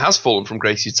 The team that has fallen from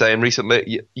grace, you'd say, in recent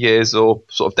years or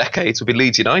sort of decades would be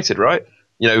Leeds United, right?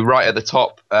 Right at the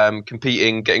top,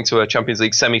 competing, getting to a Champions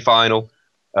League semi-final,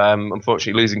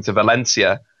 unfortunately losing to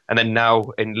Valencia, and then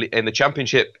now in the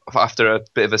Championship after a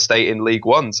bit of a state in League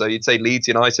One. So you'd say Leeds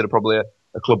United are probably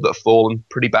a club that have fallen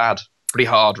pretty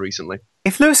hard recently.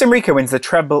 If Luis Enrique wins the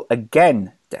treble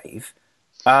again, Dave,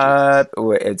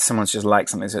 someone's just liked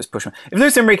something, so it's pushing. If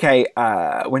Luis Enrique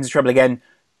wins the treble again,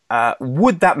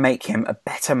 would that make him a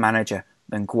better manager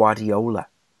than Guardiola?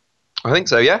 I think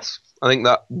so, yes. I think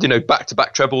that,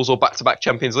 back-to-back trebles or back-to-back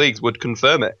Champions Leagues would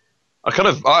confirm it.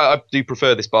 I do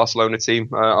prefer this Barcelona team.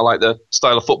 I like the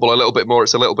style of football a little bit more.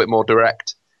 It's a little bit more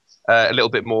direct, a little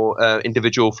bit more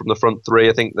individual from the front three.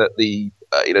 I think that the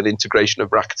integration of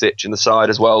Rakitic in the side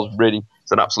as well is really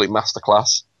an absolute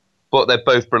masterclass. But they're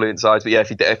both brilliant sides. But yeah, if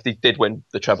he did win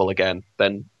the treble again,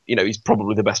 then he's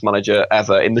probably the best manager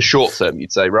ever in the short term.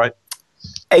 You'd say, right?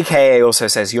 AKA also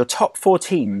says your top 4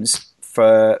 teams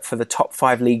for the top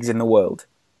 5 leagues in the world.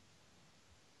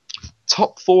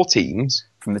 Top 4 teams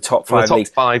from the top 5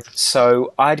 leagues.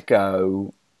 So I'd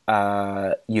go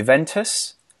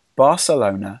Juventus,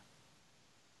 Barcelona.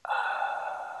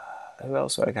 Who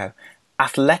else would I go?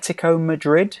 Atletico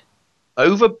Madrid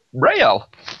over Real.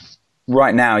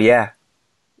 Right now, yeah.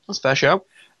 That's a fair shout.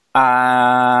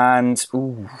 And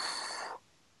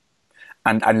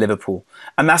Liverpool.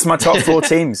 And that's my top 4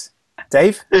 teams.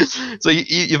 Dave? So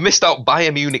you've missed out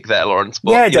Bayern Munich there, Lawrence.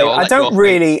 But, yeah, Dave, I don't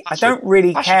really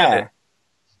care.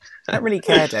 I don't really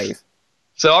care, Dave.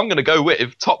 So I'm going to go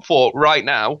with top 4 right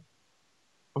now.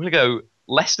 I'm going to go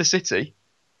Leicester City,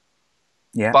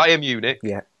 Bayern Munich,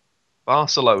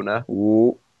 Barcelona,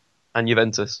 and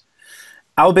Juventus.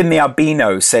 Albin the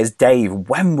Albino says, Dave,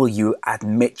 when will you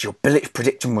admit your Bilic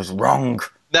prediction was wrong?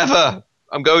 Never.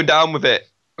 I'm going down with it.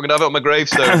 I'm going to have it on my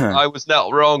gravestone. I was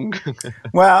not wrong.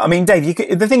 Well, I mean, Dave,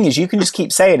 the thing is, you can just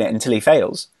keep saying it until he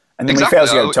fails. And then when he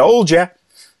fails, you go, told you.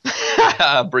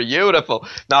 Beautiful.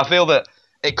 Now, I feel that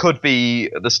it could be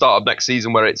the start of next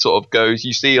season where it sort of goes.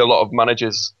 You see a lot of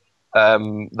managers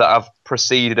that have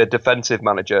preceded a defensive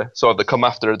manager, sort of that come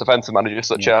after a defensive manager,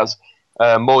 such as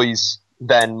Moyes,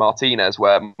 then Martinez,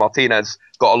 where Martinez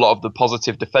got a lot of the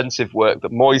positive defensive work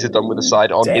that Moyes had done with the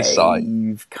side on his side.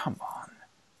 Come on.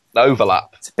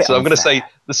 Overlap. So I'm going to say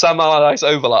the Sam Allardyce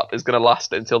overlap is going to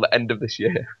last until the end of this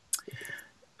year.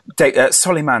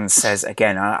 Soliman says,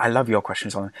 again, I love your question,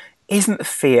 Soliman. Isn't the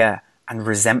fear and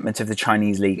resentment of the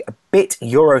Chinese league a bit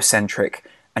Eurocentric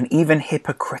and even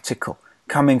hypocritical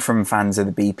coming from fans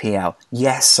of the BPL?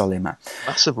 Yes, Soliman.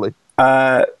 Massively.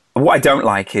 What I don't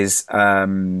like is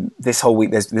this whole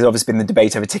week, there's obviously been the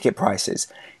debate over ticket prices.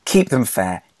 Keep them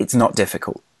fair. It's not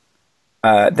difficult.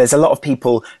 There's a lot of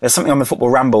people, there's something on the Football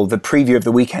Ramble, the preview of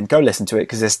the weekend, go listen to it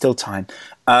because there's still time,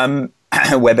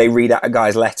 where they read out a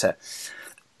guy's letter.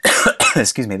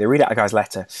 Excuse me, they read out a guy's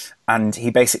letter and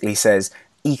he basically says,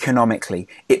 economically,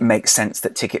 it makes sense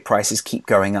that ticket prices keep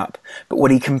going up. But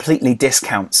what he completely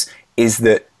discounts is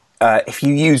that if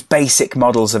you use basic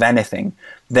models of anything,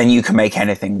 then you can make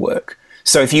anything work.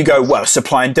 So if you go, well,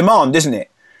 supply and demand, isn't it?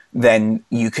 Then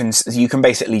you can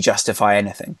basically justify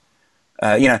anything.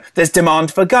 There's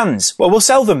demand for guns. Well, we'll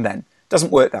sell them then.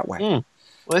 Doesn't work that way.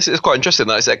 Well, it's quite interesting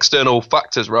that it's external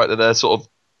factors, right? That they're sort of,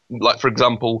 like, for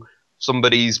example,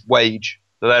 somebody's wage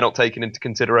that they're not taking into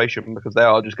consideration because they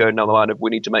are just going down the line of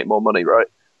we need to make more money, right?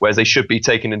 Whereas they should be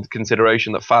taking into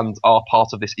consideration that fans are part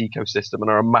of this ecosystem and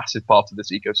are a massive part of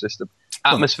this ecosystem.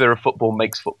 Atmosphere of football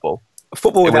makes football.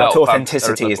 Football without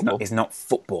authenticity is not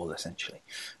football, essentially.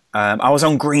 I was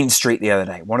on Green Street the other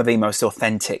day, one of the most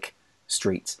authentic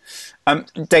streets.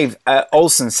 Dave,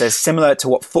 Olsen says, similar to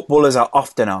what footballers are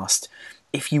often asked,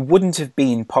 if you wouldn't have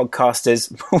been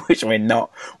podcasters, which we're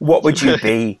not, what would you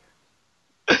be?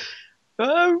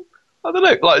 I don't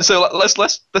know. Let's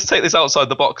take this outside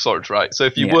the box, Orange, right? So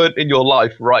if you weren't in your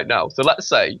life right now, so let's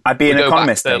say I'd be an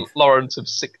economist. Lawrence of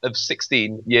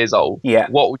 16 years old. Yeah.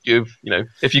 What would you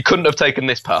if you couldn't have taken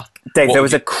this path? Dave, there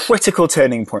was a critical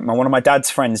turning point. One of my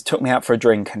dad's friends took me out for a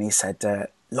drink, and he said,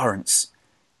 "Lawrence,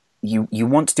 you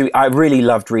want to do?" I really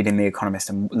loved reading The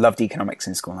Economist and loved economics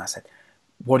in school. And I said,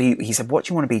 He said, "What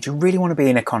do you want to be? Do you really want to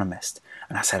be an economist?"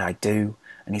 And I said, "I do."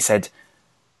 And he said,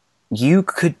 you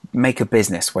could make a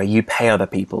business where you pay other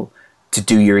people to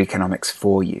do your economics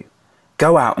for you.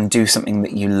 Go out and do something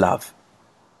that you love.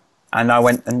 And I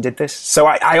went and did this. So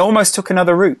I almost took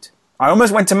another route. I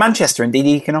almost went to Manchester and did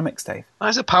economics, Dave. That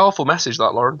is a powerful message,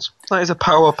 that, Lawrence. That is a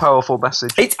powerful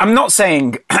message. I'm not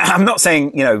saying,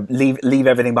 leave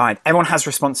everything behind. Everyone has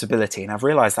responsibility, and I've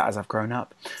realised that as I've grown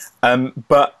up.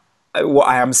 But what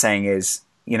I am saying is,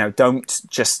 don't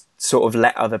just sort of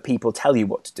let other people tell you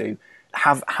what to do.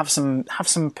 Have some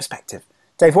perspective,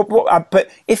 Dave. But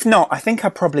if not, I think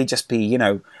I'd probably just be,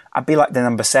 I'd be like the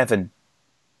number 7.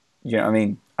 You know what I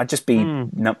mean? I'd just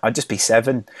be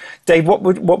 7. Dave, what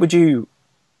would you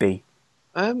be?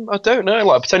 I don't know.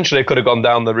 Like, potentially, I could have gone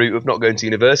down the route of not going to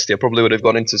university. I probably would have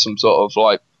gone into some sort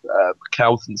of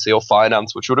accountancy or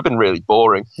finance, which would have been really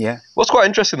boring. Yeah. What's quite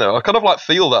interesting though, I kind of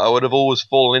feel that I would have always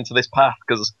fallen into this path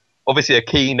because obviously a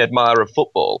keen admirer of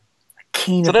football. I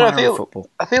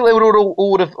feel there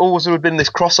would have always been this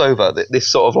crossover, this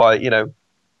sort of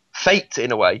fate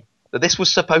in a way. that this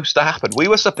was supposed to happen. We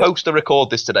were supposed to record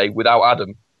this today without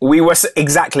Adam. We were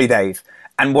exactly, Dave.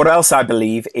 And what else I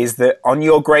believe is that on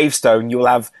your gravestone you'll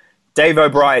have David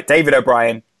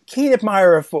O'Brien, keen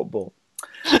admirer of football.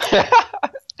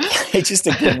 It's just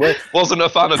a good word. Wasn't a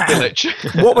fan of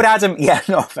Bilic. What would Adam? Yeah,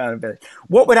 not a fan of Bilic.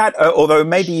 What would although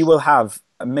maybe you will have,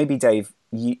 maybe Dave,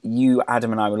 you,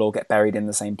 Adam, and I will all get buried in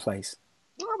the same place.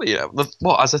 Oh, yeah.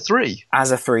 What, as a three?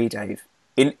 As a three, Dave.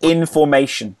 In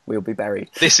formation, we'll be buried.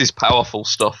 This is powerful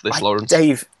stuff, Lawrence.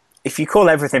 Dave, if you call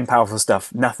everything powerful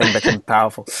stuff, nothing becomes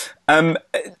powerful.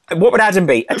 What would Adam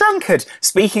be? A drunkard.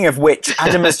 Speaking of which,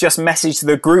 Adam has just messaged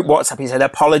the group WhatsApp. He said,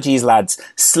 apologies, lads.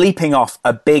 Sleeping off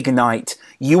a big night.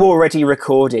 You already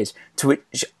recorded. To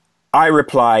which I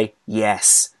reply,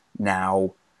 yes.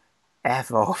 Now,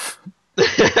 F off.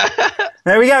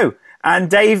 There we go. And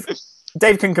Dave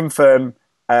can confirm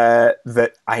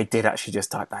that I did actually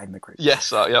just type that in the group.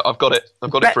 Yes, yeah, I've got it. I've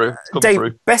got it through. It's come Dave,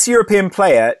 through. Best European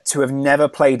player to have never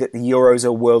played at the Euros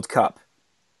or World Cup?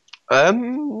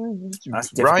 Ryan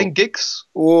Giggs.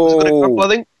 Oh, I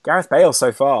think. Gareth Bale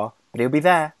so far, but he'll be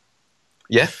there.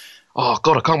 Yeah. Oh,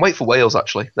 God, I can't wait for Wales,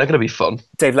 actually. They're going to be fun.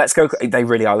 Dave, let's go. They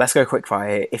really are. Let's go quick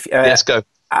fire here. Let's go.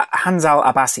 Hansal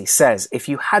Abbasi says, if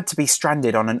you had to be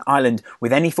stranded on an island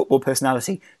with any football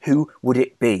personality, who would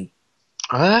it be?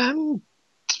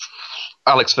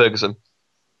 Alex Ferguson.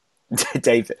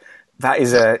 David, that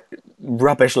is a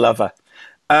rubbish lover.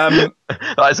 That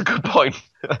is a good point.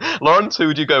 Lawrence, who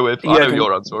would you go with? I know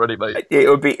your answer already, mate. It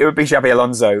would be Xabi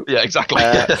Alonso. Yeah, exactly.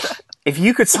 If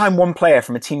you could sign one player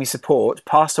from a team you support,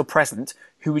 past or present,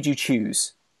 who would you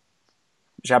choose?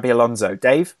 Xabi Alonso.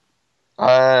 Dave?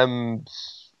 Carlos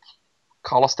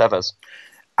Tevez.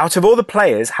 Out of all the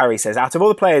players, Harry says, out of all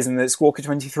the players in the Squawka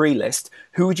 23 list,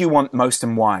 who would you want most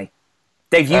and why?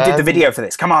 Dave, you did the video for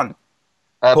this. Come on.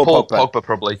 Paul Pogba,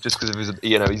 probably, just because of his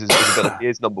ability. He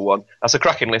is number one. That's a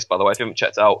cracking list, by the way, if you haven't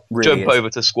checked it out. Really Jump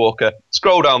over to Squawka,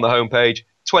 scroll down the homepage,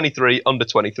 23, under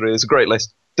 23. It's a great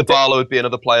list. Dybala would be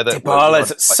another player that...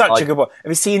 Dybala's such a good one.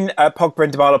 Have you seen Pogba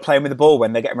and Dybala playing with the ball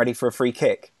when they're getting ready for a free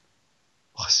kick?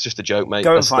 Oh, it's just a joke, mate.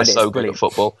 Go and find they're so good at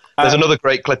football. There's another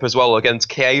great clip as well against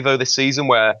Chievo this season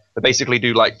where they basically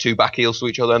do like two back heels to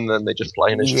each other and then they just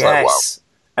play and it's just like, wow.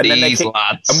 And These then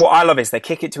lads. And what I love is they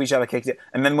kick it to each other,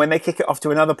 and then when they kick it off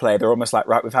to another player, they're almost like,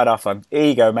 right, we've had our fun. Here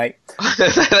you go, mate.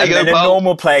 Then a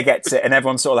normal player gets it and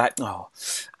everyone's sort of like, oh.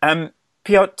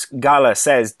 Piotr Gala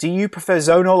says, do you prefer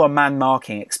zonal or man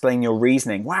marking? Explain your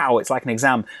reasoning. Wow, it's like an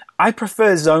exam. I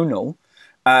prefer zonal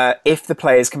if the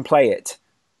players can play it.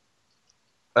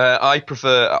 I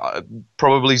prefer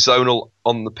probably zonal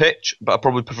on the pitch, but I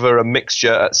probably prefer a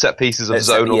mixture at set pieces of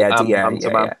zonal and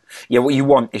man-to-man. Yeah, what you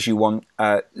want is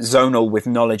zonal with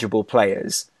knowledgeable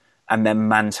players and then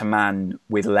man-to-man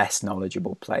with less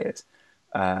knowledgeable players.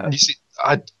 You see,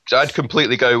 I'd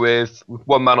completely go with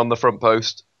one man on the front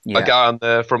post, a guy on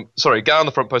the front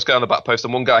post, guy on the back post,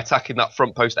 and one guy attacking that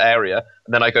front post area,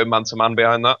 and then I go man-to-man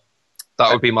behind that.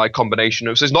 That would be my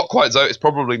combination. So it's not quite zonal. It's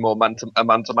probably more a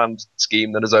man-to-man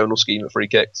scheme than a zonal scheme of free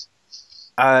kicks.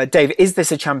 Dave, is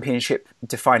this a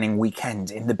championship-defining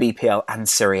weekend in the BPL and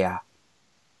Serie A?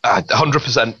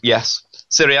 100% yes.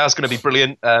 Serie A is going to be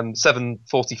brilliant.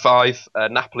 7:45,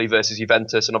 Napoli versus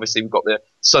Juventus, and obviously we've got the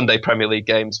Sunday Premier League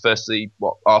games. Firstly,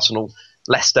 Arsenal,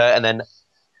 Leicester, and then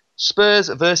Spurs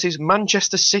versus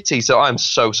Manchester City. So I'm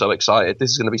so excited. This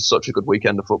is going to be such a good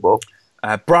weekend of football.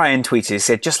 Brian tweeted,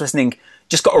 said, just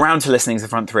got around to listening to the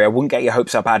front three. I wouldn't get your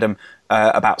hopes up, Adam,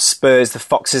 about Spurs. The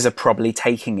Foxes are probably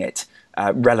taking it.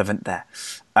 Relevant there.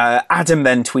 Adam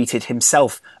then tweeted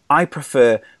himself, I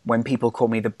prefer when people call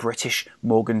me the British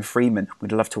Morgan Freeman.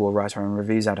 We'd love to all write our own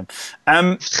reviews, Adam.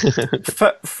 Farhan,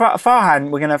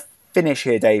 we're going to finish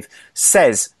here, Dave,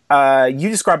 says, you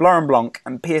describe Laurent Blanc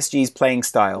and PSG's playing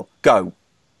style. Go.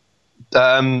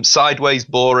 Sideways,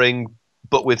 boring,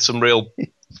 but with some real...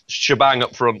 shebang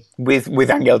up front with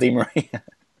Angel Di Maria.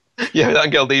 Yeah, with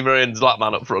Angel Di Maria and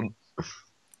Zlatman up front.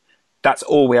 That's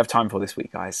all we have time for this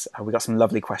week, guys. We got some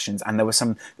lovely questions, and there were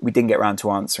some we didn't get around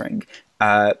to answering.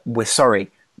 We're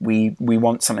sorry. We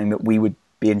want something that we would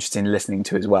be interested in listening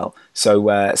to as well.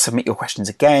 So submit your questions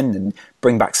again and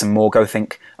bring back some more. Go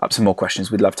think up some more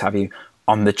questions. We'd love to have you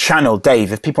on the channel.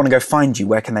 Dave, if people want to go find you,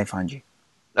 where can they find you?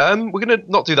 We're going to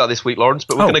not do that this week, Lawrence,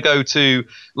 but we're going to go to,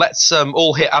 let's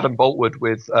all hit Adam Boltwood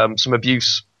with some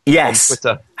abuse on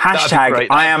Twitter. Hashtag,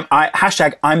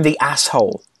 hashtag, I'm the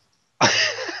asshole.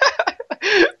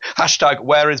 Hashtag,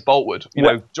 where is Boltwood?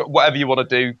 Whatever you want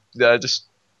to do, just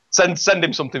send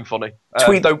him something funny.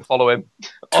 Don't follow him.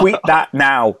 Tweet that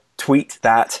now. Tweet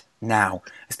that now.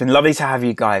 It's been lovely to have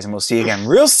you guys, and we'll see you again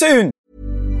real soon.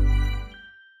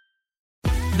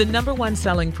 The #1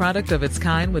 selling product of its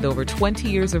kind with over 20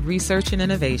 years of research and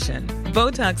innovation.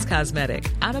 Botox Cosmetic,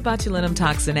 onabotulinum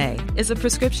toxin A, is a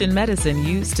prescription medicine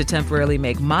used to temporarily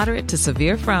make moderate to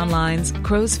severe frown lines,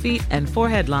 crow's feet, and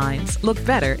forehead lines look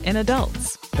better in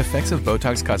adults. Effects of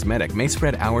Botox Cosmetic may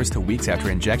spread hours to weeks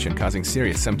after injection, causing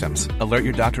serious symptoms. Alert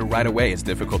your doctor right away as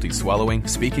difficulty swallowing,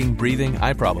 speaking, breathing,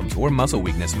 eye problems, or muscle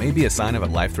weakness may be a sign of a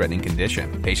life-threatening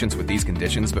condition. Patients with these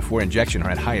conditions before injection are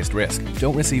at highest risk.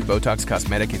 Don't receive Botox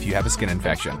Cosmetic if you have a skin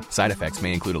infection. Side effects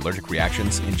may include allergic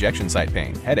reactions, injection site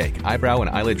pain, headache, eyebrow and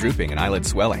eyelid drooping, and eyelid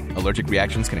swelling. Allergic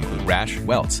reactions can include rash,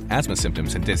 welts, asthma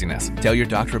symptoms, and dizziness. Tell your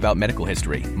doctor about medical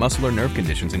history, muscle or nerve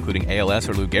conditions including ALS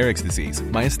or Lou Gehrig's disease,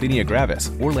 myasthenia gravis,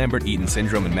 or Lambert-Eaton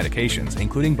syndrome, and medications,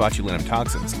 including botulinum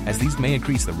toxins, as these may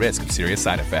increase the risk of serious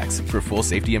side effects. For full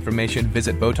safety information,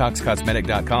 visit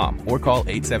BotoxCosmetic.com or call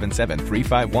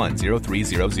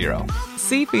 877-351-0300.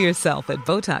 See for yourself at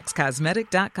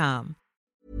BotoxCosmetic.com.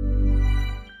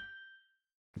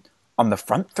 On the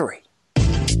front three.